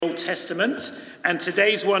Old Testament, and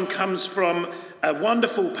today's one comes from a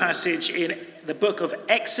wonderful passage in the book of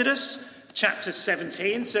Exodus, chapter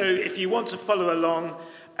 17. So if you want to follow along,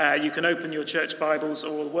 you can open your church Bibles,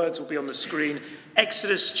 or the words will be on the screen.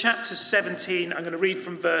 Exodus chapter 17, I'm going to read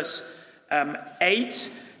from verse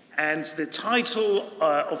 8, and the title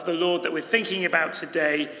of the Lord that we're thinking about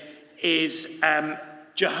today is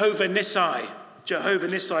Jehovah Nissi. Jehovah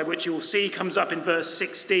Nissi, which you will see comes up in verse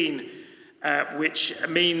 16. Which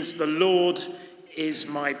means the Lord is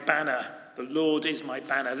my banner. The Lord is my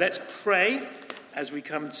banner. Let's pray as we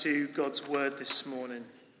come to God's word this morning.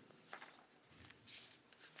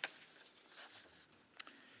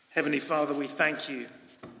 Heavenly Father, we thank you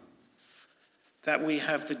that we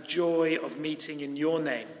have the joy of meeting in your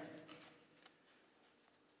name.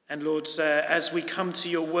 And Lord, as we come to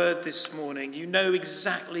your word this morning, you know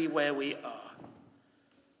exactly where we are.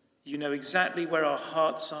 You know exactly where our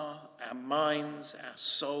hearts are, our minds, our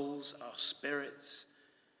souls, our spirits.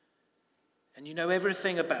 And you know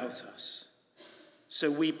everything about us.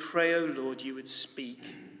 So we pray, O Lord, you would speak.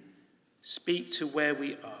 Speak to where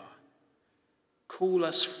we are. Call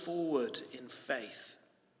us forward in faith.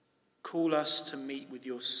 Call us to meet with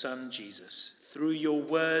your Son, Jesus, through your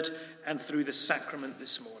word and through the sacrament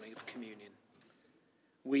this morning of communion.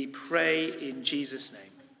 We pray in Jesus'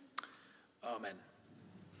 name. Amen.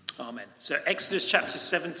 Amen. So Exodus chapter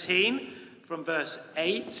 17 from verse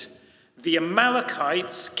 8. The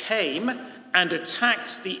Amalekites came and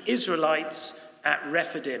attacked the Israelites at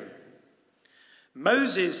Refuge.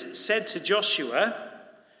 Moses said to Joshua,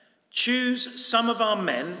 "Choose some of our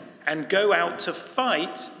men and go out to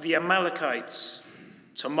fight the Amalekites.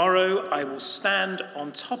 Tomorrow I will stand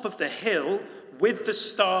on top of the hill with the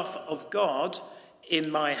staff of God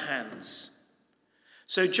in my hands."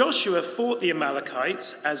 So Joshua fought the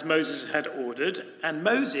Amalekites as Moses had ordered, and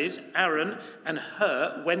Moses, Aaron, and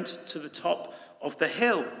Hur went to the top of the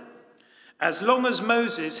hill. As long as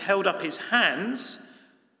Moses held up his hands,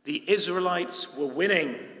 the Israelites were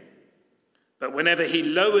winning. But whenever he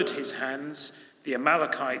lowered his hands, the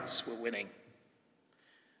Amalekites were winning.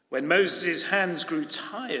 When Moses' hands grew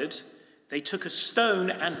tired, they took a stone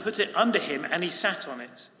and put it under him, and he sat on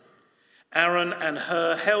it. Aaron and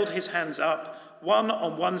Hur held his hands up, one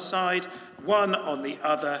on one side, one on the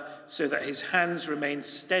other, so that his hands remained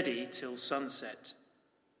steady till sunset.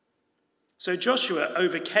 So Joshua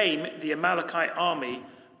overcame the Amalekite army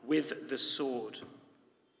with the sword.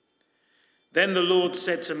 Then the Lord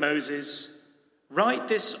said to Moses, "Write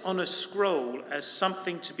this on a scroll as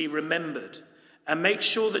something to be remembered, and make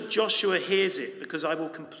sure that Joshua hears it, because I will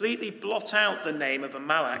completely blot out the name of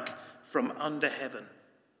Amalek from under heaven."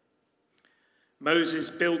 Moses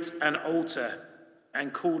built an altar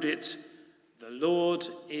and called it, "The Lord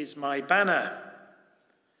is my banner."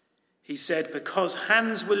 He said, "Because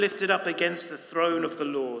hands were lifted up against the throne of the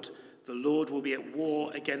Lord will be at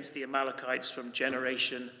war against the Amalekites from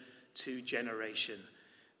generation to generation."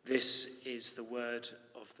 This is the word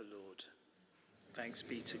of the Lord. Thanks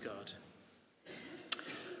be to God.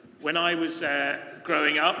 When I was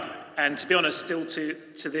growing up, and to be honest, still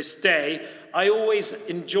to this day, I always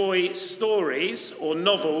enjoy stories or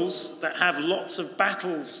novels that have lots of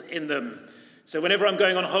battles in them. So whenever I'm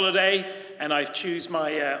going on holiday and I choose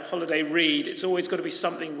my holiday read, it's always got to be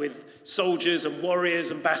something with soldiers and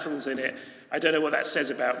warriors and battles in it. I don't know what that says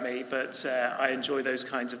about me, but I enjoy those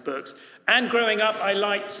kinds of books. And growing up, I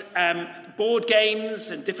liked board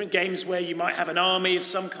games and different games where you might have an army of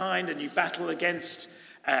some kind and you battle against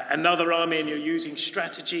another army, and you're using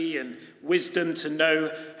strategy and wisdom to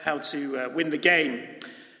know how to win the game.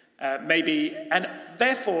 And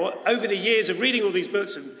therefore, over the years of reading all these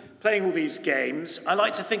books and playing all these games, I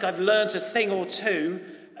like to think I've learned a thing or two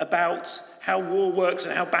about how war works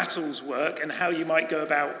and how battles work and how you might go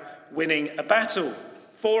about winning a battle.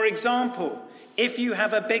 For example, if you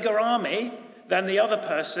have a bigger army than the other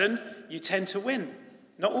person, you tend to win.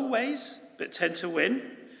 Not always, but tend to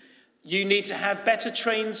win. You need to have better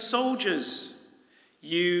trained soldiers.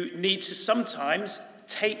 You need to sometimes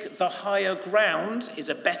take the higher ground, is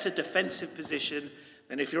a better defensive position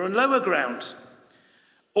than if you're on lower ground.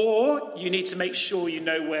 Or you need to make sure you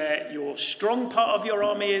know where your strong part of your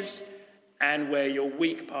army is and where your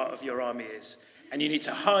weak part of your army is. And you need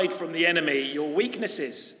to hide from the enemy your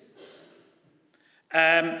weaknesses.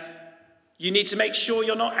 You need to make sure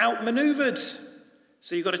you're not outmaneuvered.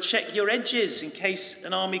 So you've got to check your edges in case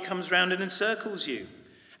an army comes round and encircles you.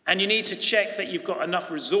 And you need to check that you've got enough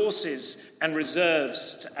resources and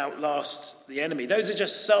reserves to outlast the enemy. Those are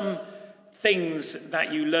just some things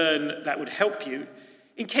that you learn that would help you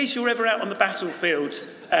in case you're ever out on the battlefield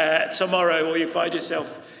tomorrow, or you find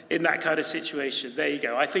yourself in that kind of situation. There you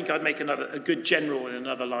go. I think I'd make a good general in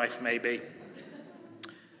another life, maybe.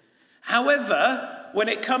 However, when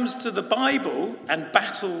it comes to the Bible and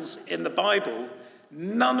battles in the Bible,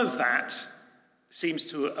 none of that seems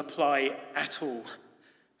to apply at all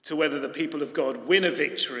to whether the people of God win a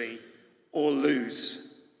victory or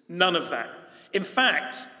lose. None of that. In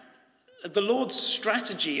fact, the Lord's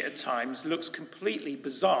strategy at times looks completely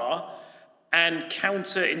bizarre and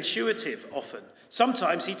counterintuitive often.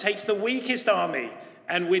 Sometimes he takes the weakest army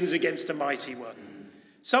and wins against a mighty one.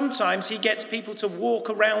 Sometimes he gets people to walk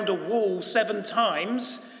around a wall 7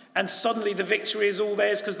 times and suddenly the victory is all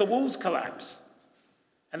theirs because the walls collapse.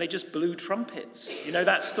 And they just blew trumpets. You know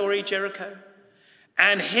that story, Jericho?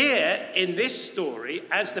 And here in this story,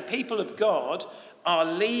 as the people of God are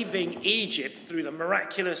leaving Egypt through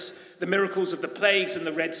the miracles of the plagues and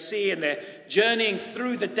the Red Sea, and they're journeying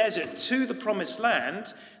through the desert to the promised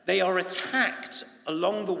land, they are attacked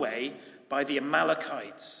along the way by the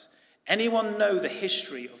Amalekites. Anyone know the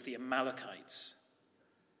history of the Amalekites?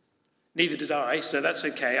 Neither did I, so that's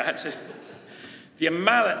okay. I had to. The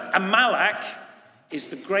Amalek is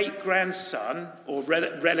the great-grandson or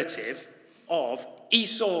relative of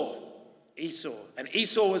Esau. And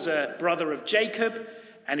Esau was a brother of Jacob.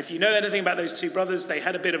 And if you know anything about those 2 brothers, they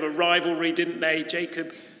had a bit of a rivalry, didn't they?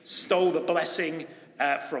 Jacob stole the blessing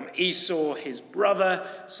from Esau, his brother.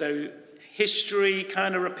 So history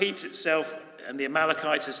kind of repeats itself, and the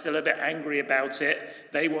Amalekites are still a bit angry about it.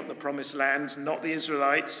 They want the promised land, not the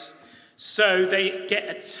Israelites. So they get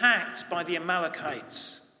attacked by the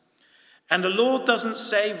Amalekites. And the Lord doesn't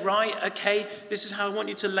say, right, okay, this is how I want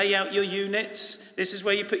you to lay out your units. This is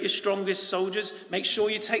where you put your strongest soldiers. Make sure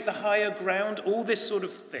you take the higher ground, all this sort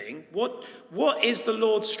of thing. What is the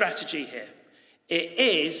Lord's strategy here? It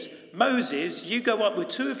is, Moses, you go up with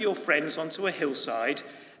 2 of your friends onto a hillside,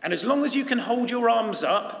 and as long as you can hold your arms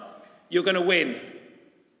up, you're going to win.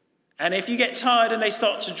 And if you get tired and they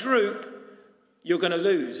start to droop, you're going to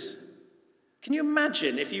lose. Can you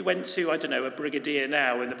imagine if you went to, a brigadier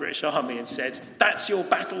now in the British Army and said, that's your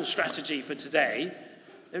battle strategy for today?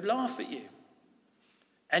 They'd laugh at you.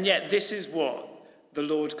 And yet this is what the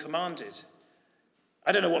Lord commanded.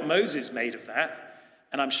 I don't know what Moses made of that.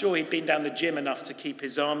 And I'm sure he'd been down the gym enough to keep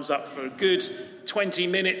his arms up for a good 20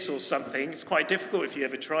 minutes or something. It's quite difficult if you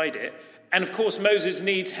ever tried it. And of course, Moses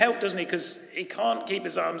needs help, doesn't he? Because he can't keep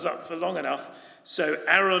his arms up for long enough. So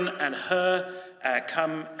Aaron and Hur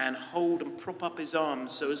come and hold and prop up his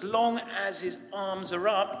arms. So as long as his arms are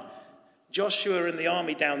up, Joshua and the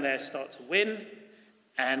army down there start to win.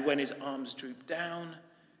 And when his arms droop down,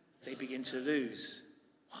 they begin to lose.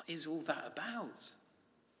 What is all that about?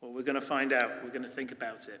 Well, we're going to find out. We're going to think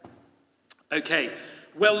about it. Okay.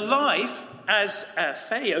 Well, life, as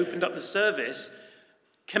Faye opened up the service,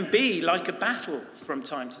 can be like a battle from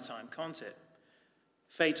time to time, can't it?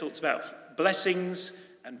 Faye talks about blessings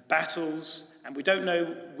and battles, and we don't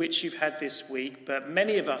know which you've had this week, but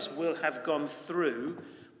many of us will have gone through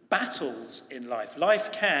battles in life.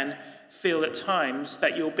 Life can feel at times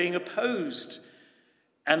that you're being opposed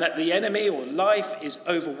and that the enemy or life is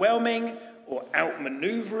overwhelming or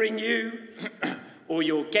outmaneuvering you, or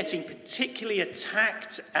you're getting particularly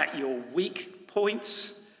attacked at your weak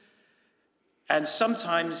points. And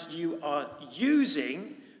sometimes you are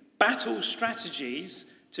using battle strategies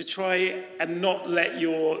to try and not let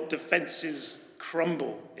your defenses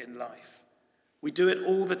crumble in life. We do it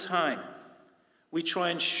all the time. We try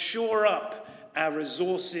and shore up our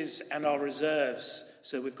resources and our reserves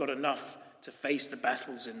so we've got enough to face the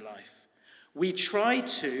battles in life. We try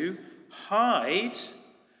to hide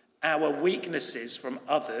our weaknesses from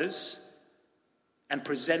others and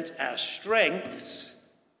present our strengths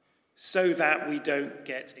so that we don't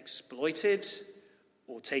get exploited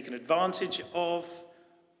or taken advantage of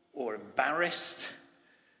or embarrassed.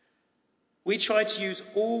 We try to use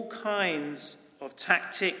all kinds of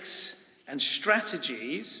tactics and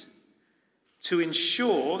strategies to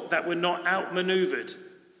ensure that we're not outmaneuvered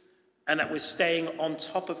and that we're staying on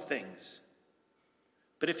top of things.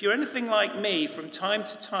 But if you're anything like me, from time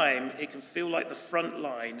to time, it can feel like the front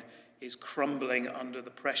line is crumbling under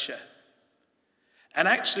the pressure. And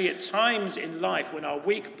actually, at times in life, when our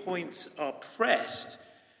weak points are pressed,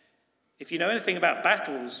 if you know anything about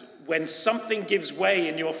battles, when something gives way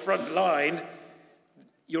in your front line,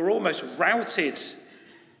 you're almost routed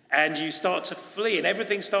and you start to flee and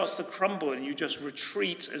everything starts to crumble and you just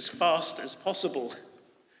retreat as fast as possible.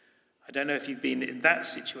 I don't know if you've been in that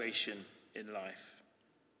situation in life.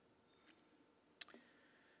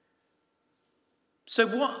 So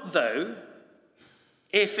what, though,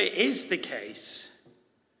 if it is the case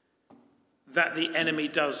that the enemy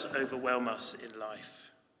does overwhelm us in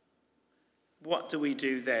life? what do we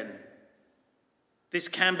do then? This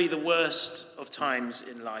can be the worst of times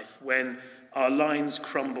in life, when our lines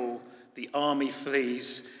crumble, the army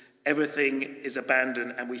flees, everything is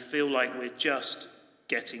abandoned, and we feel like we're just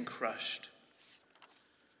getting crushed.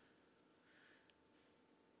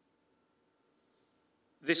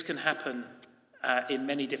 This can happen in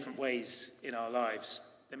many different ways in our lives.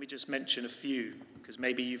 Let me just mention a few, because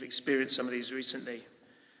maybe you've experienced some of these recently.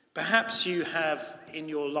 Perhaps you have in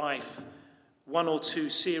your life one or two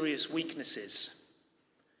serious weaknesses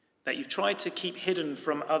that you've tried to keep hidden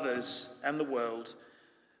from others and the world,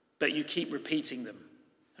 but you keep repeating them.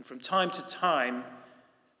 And from time to time,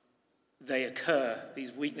 they occur.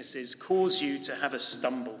 These weaknesses cause you to have a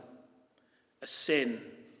stumble, a sin,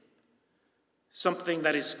 something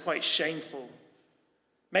that is quite shameful,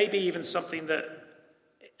 maybe even something that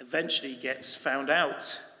eventually gets found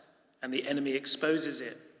out and the enemy exposes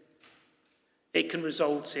it. It can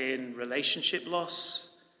result in relationship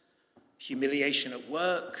loss, humiliation at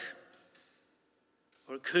work,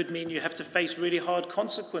 or it could mean you have to face really hard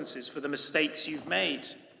consequences for the mistakes you've made.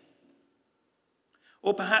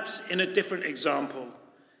 Or perhaps in a different example,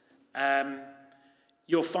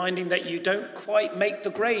 you're finding that you don't quite make the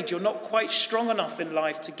grade. You're not quite strong enough in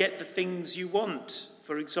life to get the things you want.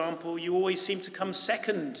 For example, you always seem to come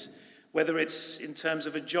second, whether it's in terms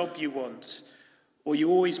of a job you want, or you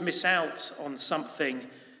always miss out on something,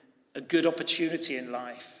 a good opportunity in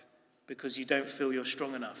life, because you don't feel you're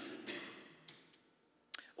strong enough.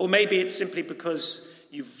 Or maybe it's simply because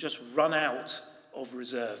you've just run out of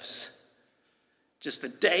reserves. Just the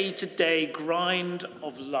day-to-day grind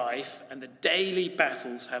of life and the daily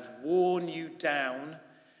battles have worn you down,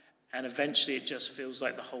 and eventually it just feels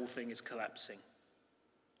like the whole thing is collapsing.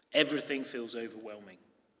 Everything feels overwhelming.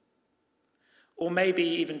 Or maybe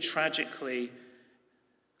even tragically,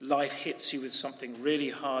 life hits you with something really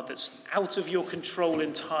hard that's out of your control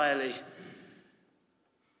entirely.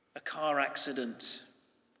 A car accident,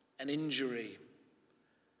 an injury.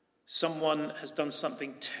 Someone has done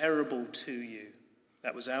something terrible to you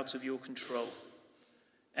that was out of your control.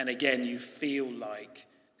 And again, you feel like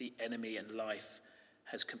the enemy in life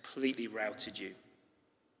has completely routed you.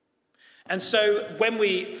 And so when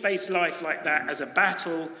we face life like that as a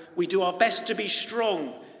battle, we do our best to be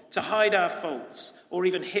strong, to hide our faults, or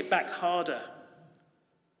even hit back harder.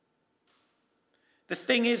 The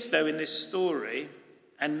thing is, though, in this story,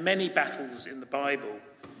 and many battles in the Bible,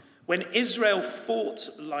 when Israel fought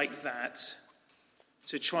like that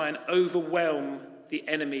to try and overwhelm the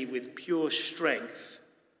enemy with pure strength,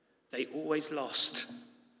 they always lost.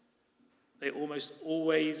 They almost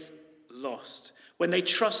always lost. When they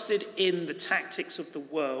trusted in the tactics of the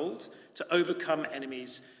world to overcome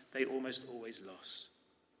enemies, they almost always lost.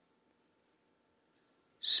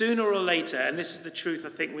 Sooner or later, and this is the truth I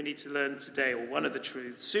think we need to learn today, or one of the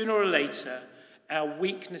truths, sooner or later, our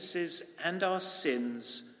weaknesses and our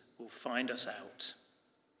sins will find us out.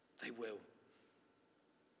 They will.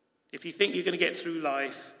 If you think you're going to get through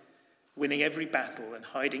life winning every battle and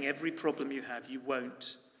hiding every problem you have, you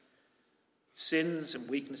won't. Sins and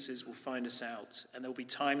weaknesses will find us out, and there will be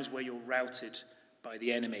times where you're routed by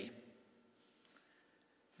the enemy.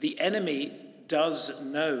 The enemy does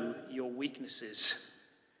know your weaknesses,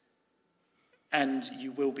 and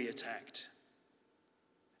you will be attacked.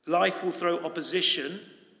 Life will throw opposition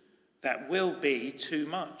that will be too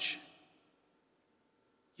much.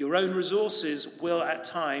 Your own resources will at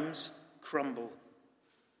times crumble,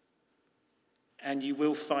 and you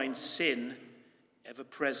will find sin ever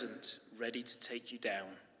present, ready to take you down.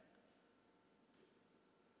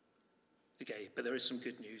 Okay, but there is some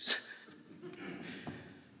good news.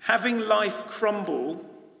 Having life crumble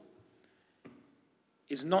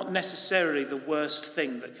is not necessarily the worst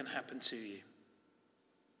thing that can happen to you.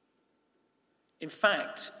 In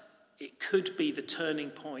fact, it could be the turning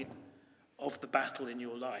point of the battle in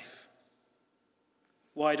your life.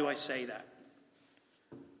 Why do I say that?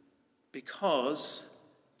 Because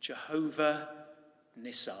Jehovah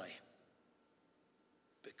Nissi.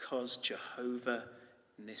 Because Jehovah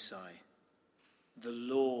Nissi. The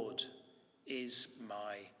Lord is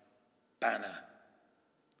my banner.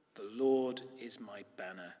 The Lord is my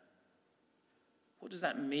banner. What does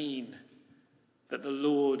that mean? That the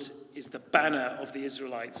Lord is the banner of the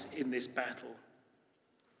Israelites in this battle?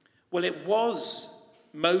 Well, it was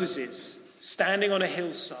Moses standing on a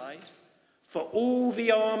hillside for all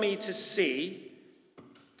the army to see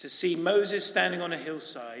Moses standing on a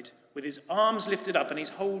hillside with his arms lifted up, and he's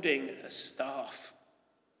holding a staff,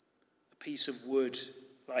 a piece of wood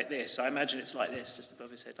like this. I imagine it's like this, just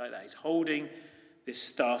above his head like that. He's holding this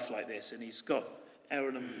staff like this, and he's got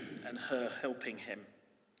Aaron and Hur helping him.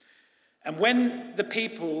 And when the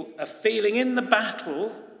people are feeling in the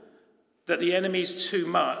battle that the enemy's too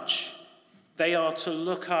much, they are to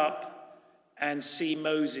look up and see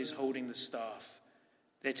Moses holding the staff.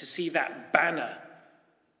 They're to see that banner,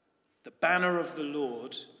 the banner of the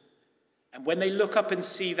Lord. And when they look up and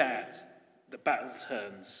see that, the battle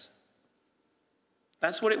turns.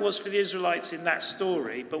 That's what it was for the Israelites in that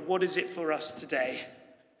story, but what is it for us today?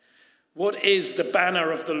 What is the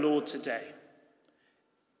banner of the Lord today?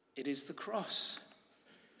 It is the cross.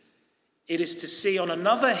 It is to see on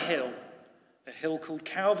another hill, a hill called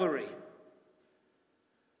Calvary,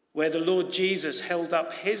 where the Lord Jesus held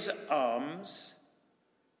up his arms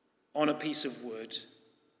on a piece of wood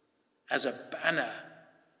as a banner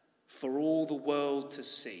for all the world to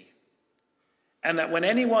see. And that when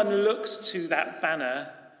anyone looks to that banner,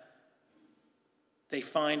 they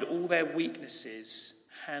find all their weaknesses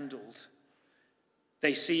handled.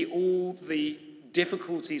 They see all the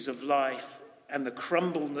difficulties of life and the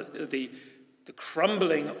crumbling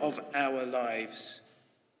of our lives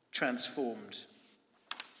transformed.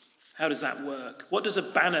 How does that work? What does a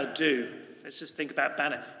banner do? Let's just think about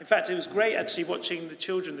banner. In fact, it was great actually watching the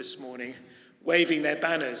children this morning waving their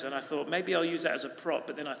banners, and I thought maybe I'll use that as a prop,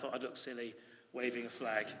 but then I thought I'd look silly waving a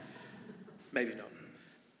flag. Maybe not.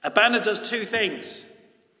 A banner does two things.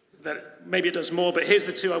 That maybe it does more, but here's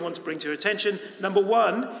the two I want to bring to your attention. Number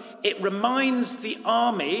one, it reminds the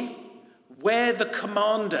army where the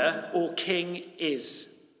commander or king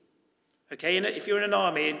is. Okay, and if you're in an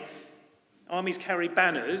army, and armies carry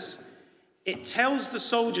banners, it tells the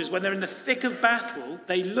soldiers when they're in the thick of battle,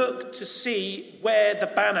 they look to see where the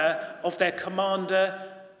banner of their commander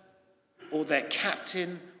or their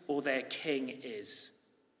captain or their king is.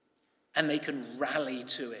 And they can rally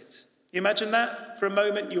to it. You imagine that for a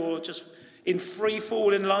moment? You're just in free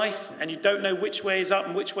fall in life and you don't know which way is up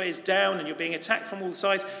and which way is down and you're being attacked from all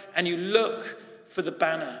sides and you look for the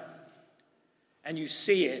banner and you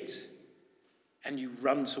see it and you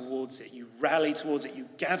run towards it. You rally towards it. You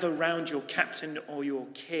gather round your captain or your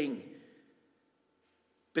king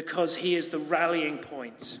because he is the rallying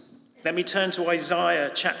point. Let me turn to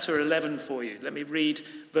Isaiah chapter 11 for you. Let me read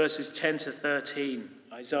verses 10 to 13.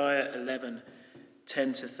 Isaiah 11,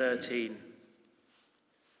 10 to 13.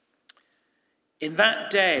 In that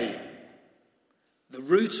day, the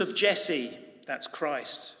root of Jesse, that's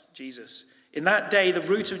Christ, Jesus. In that day, the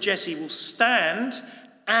root of Jesse will stand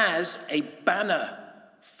as a banner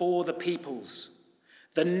for the peoples.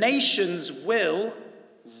 The nations will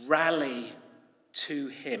rally to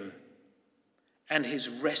him, and his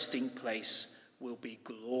resting place will be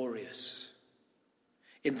glorious.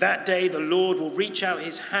 In that day, the Lord will reach out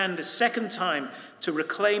his hand a second time to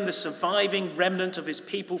reclaim the surviving remnant of his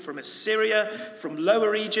people from Assyria, from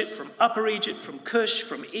Lower Egypt, from Upper Egypt, from Cush,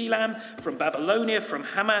 from Elam, from Babylonia, from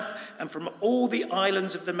Hamath, and from all the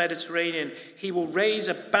islands of the Mediterranean. He will raise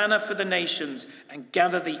a banner for the nations and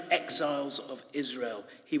gather the exiles of Israel.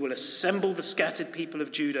 He will assemble the scattered people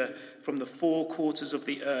of Judah from the four quarters of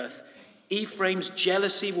the earth. Ephraim's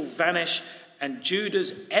jealousy will vanish, and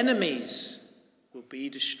Judah's enemies will be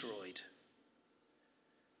destroyed.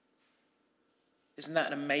 Isn't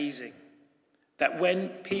that amazing? That when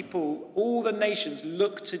people, all the nations,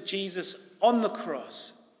 look to Jesus on the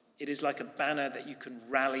cross, it is like a banner that you can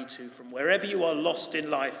rally to from wherever you are lost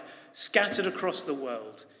in life, scattered across the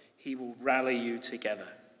world. He will rally you together.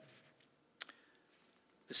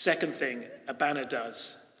 The second thing a banner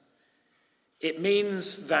does, it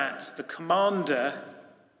means that the commander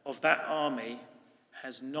of that army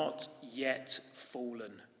has not yet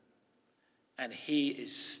fallen, and he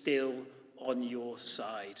is still on your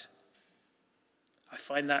side. I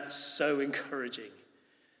find that so encouraging,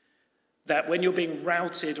 that when you're being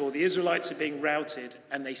routed, or the Israelites are being routed,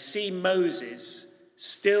 and they see Moses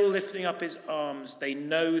still lifting up his arms, they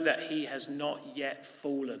know that he has not yet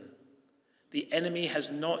fallen. The enemy has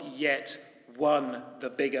not yet won the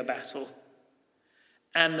bigger battle,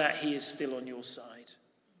 and that he is still on your side.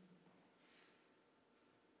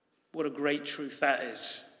 What a great truth that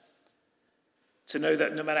is. To know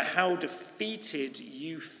that no matter how defeated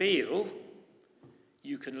you feel,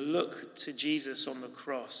 you can look to Jesus on the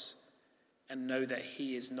cross and know that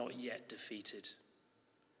he is not yet defeated.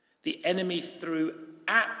 The enemy threw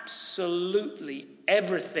absolutely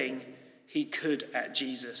everything he could at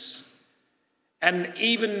Jesus. And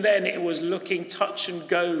even then it was looking touch and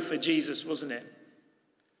go for Jesus, wasn't it?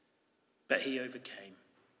 But he overcame.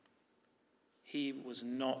 He was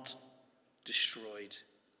not destroyed.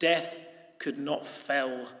 Death could not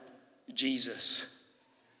fell Jesus.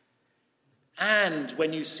 And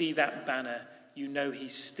when you see that banner, you know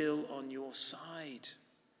he's still on your side.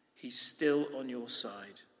 He's still on your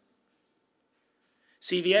side.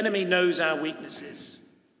 See, the enemy knows our weaknesses.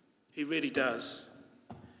 He really does.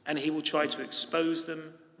 And he will try to expose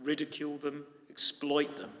them, ridicule them,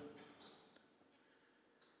 exploit them.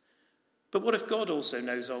 But what if God also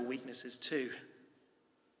knows our weaknesses too?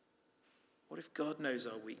 What if God knows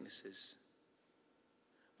our weaknesses?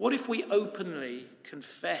 What if we openly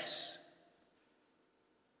confess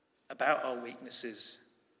about our weaknesses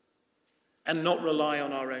and not rely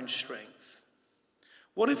on our own strength?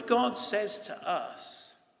 What if God says to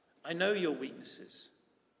us, I know your weaknesses,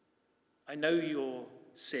 I know your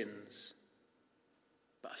sins,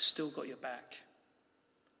 but I've still got your back.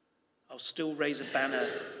 I'll still raise a banner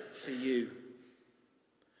for you.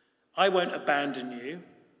 I won't abandon you.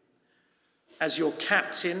 As your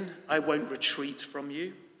captain, I won't retreat from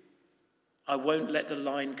you. I won't let the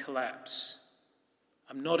line collapse.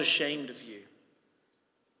 I'm not ashamed of you.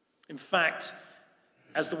 In fact,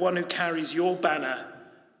 as the one who carries your banner,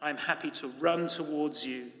 I'm happy to run towards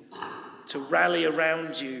you, to rally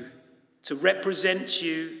around you, to represent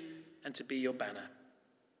you, and to be your banner.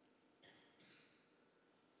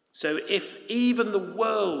 So if even the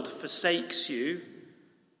world forsakes you,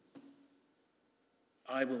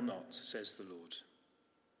 I will not, says the Lord.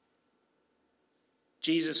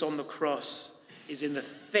 Jesus on the cross is in the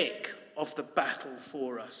thick of the battle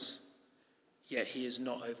for us, yet he is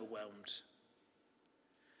not overwhelmed.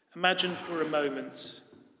 Imagine for a moment,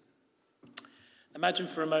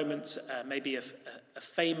 maybe a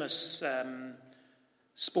famous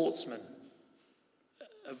sportsman,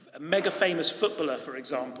 a mega famous footballer, for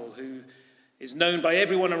example, who is known by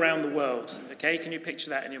everyone around the world. Okay, can you picture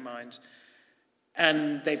that in your mind?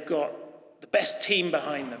 And they've got the best team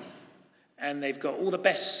behind them, and they've got all the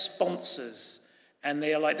best sponsors, and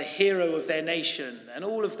they are like the hero of their nation, and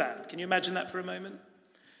all of that. Can you imagine that for a moment?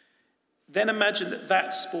 Then imagine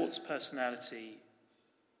that sports personality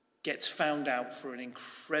gets found out for an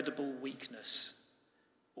incredible weakness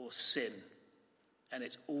or sin, and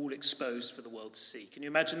it's all exposed for the world to see. Can you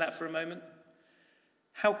imagine that for a moment?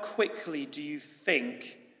 How quickly do you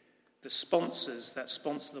think the sponsors that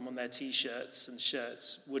sponsor them on their T-shirts and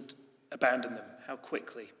shirts would abandon them? How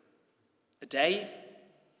quickly? A day?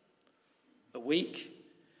 A week?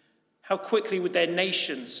 How quickly would their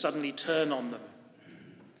nations suddenly turn on them?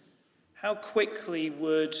 How quickly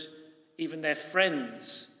would even their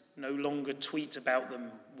friends no longer tweet about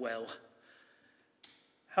them well?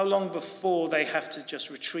 How long before they have to just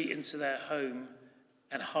retreat into their home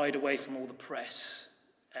and hide away from all the press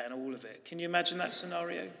and all of it? Can you imagine that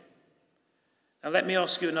scenario? Now let me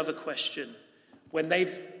ask you another question. When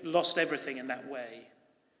they've lost everything in that way,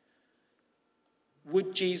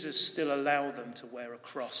 would Jesus still allow them to wear a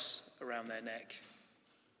cross around their neck?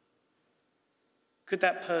 Could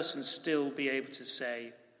that person still be able to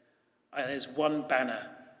say, there's one banner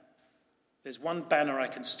I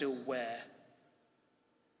can still wear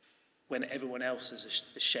when everyone else is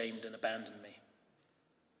ashamed and abandoned me?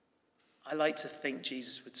 I like to think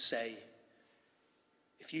Jesus would say,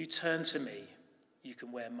 if you turn to me, you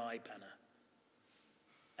can wear my banner,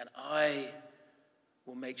 and I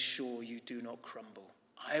will make sure you do not crumble.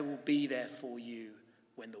 I will be there for you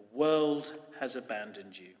when the world has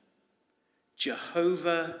abandoned you.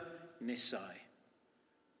 Jehovah Nissi,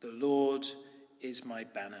 the Lord is my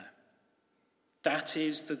banner. That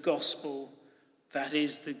is the gospel. That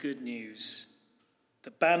is the good news.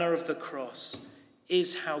 The banner of the cross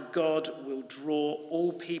is how God will draw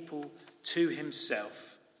all people to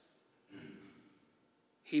himself.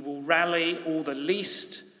 He will rally all the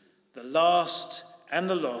least, the last, and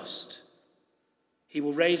the lost. He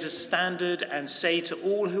will raise a standard and say to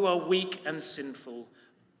all who are weak and sinful,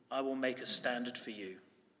 I will make a standard for you.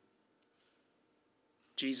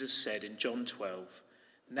 Jesus said in John 12,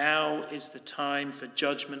 now is the time for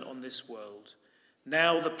judgment on this world.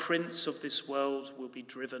 Now the prince of this world will be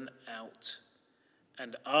driven out.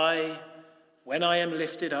 And I, when I am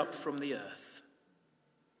lifted up from the earth,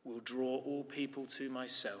 will draw all people to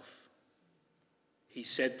myself. He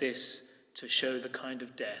said this to show the kind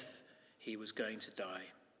of death he was going to die.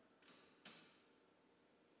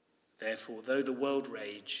 Therefore, though the world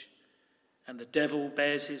rage and the devil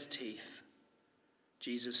bares his teeth,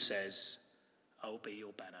 Jesus says, I will be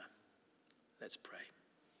your banner. Let's pray.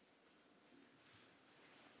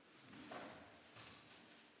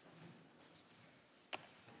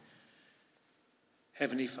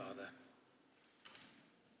 Heavenly Father,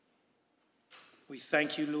 we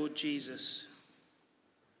thank you, Lord Jesus,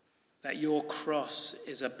 that your cross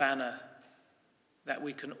is a banner that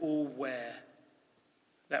we can all wear,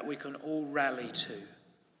 that we can all rally to.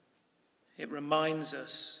 It reminds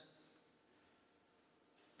us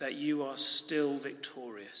that you are still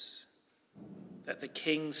victorious. that the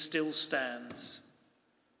King still stands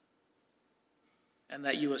and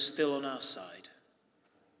that you are still on our side.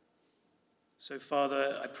 So,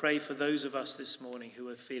 Father, I pray for those of us this morning who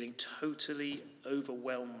are feeling totally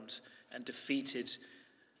overwhelmed and defeated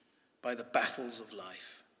by the battles of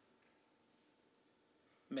life.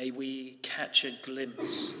 May we catch a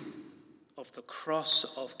glimpse of the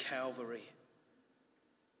cross of Calvary.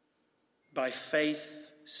 By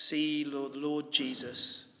faith, see Lord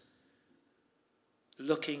Jesus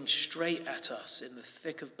looking straight at us in the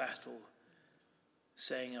thick of battle,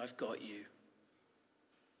 saying, I've got you.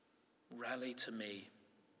 Rally to me.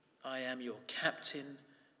 I am your captain,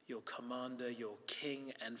 your commander, your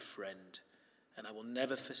king and friend, and I will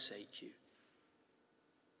never forsake you.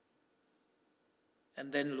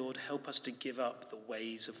 And then, Lord, help us to give up the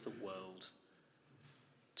ways of the world,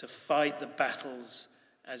 to fight the battles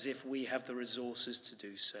as if we have the resources to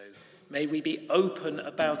do so. May we be open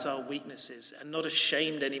about our weaknesses and not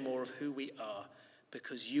ashamed anymore of who we are,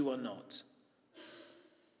 because you are not.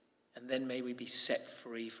 And then may we be set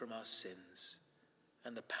free from our sins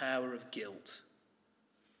and the power of guilt,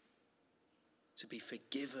 to be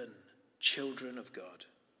forgiven children of God.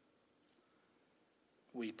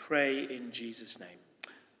 We pray in Jesus' name.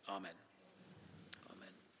 Amen. Amen.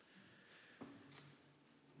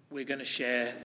 We're going to share